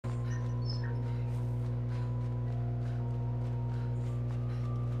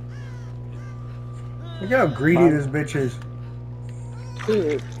Look how greedy this bitch is.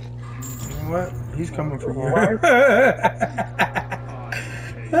 Dude. You know what? He's coming for you.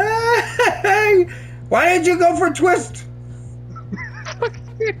 Hey, why did you go for twist?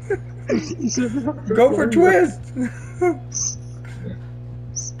 Go for twist.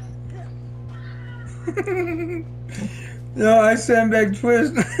 No, I sandbag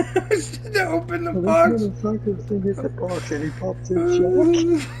twist. I should have opened the box. And he popped his shot.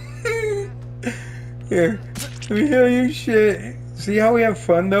 Here, let me heal you shit. See how we have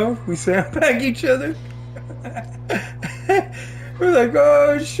fun though? We sandbag each other. We're like,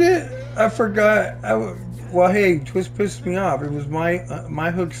 oh shit, I forgot. Well, hey, twist pissed me off. It was my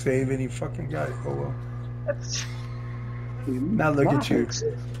hook save, and he fucking got it. Oh well. Now look at you.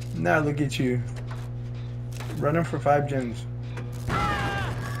 Now look at you. Running for 5 gems.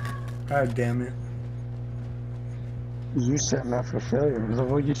 God damn it. You set me up for failure. The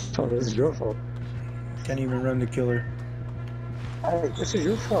way you told us is your fault. Can't even run the killer. Hey, this is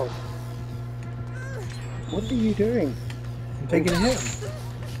your fault. What are you doing? I'm taking a hit.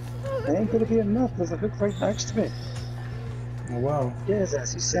 It ain't gonna be enough. There's a hook right next to me. Oh wow. Yes,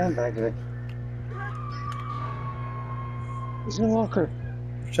 that's his sandbag. He's in a locker.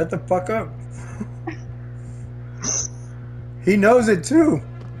 Shut the fuck up. He knows it too.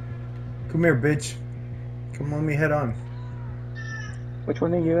 Come here, bitch. Come on me head on. Which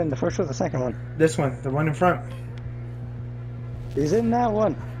one are you in? The first or the second one? This one, the one in front. He's in that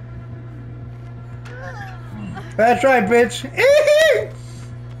one. That's right, bitch.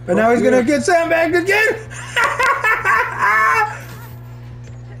 But now he's gonna get sandbagged again.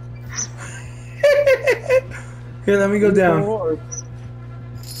 Here, let me go down.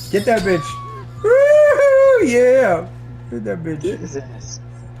 Get that bitch. Woo, yeah. Get that bitch. Get his ass.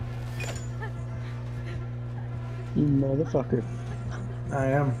 You motherfucker. I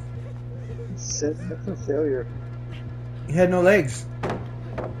am. Set up for failure. He had no legs.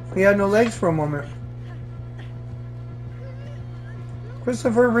 He had no legs for a moment.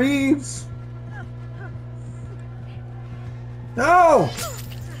 Christopher Reeves. No!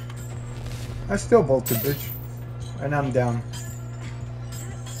 I still bolted, bitch. And I'm down.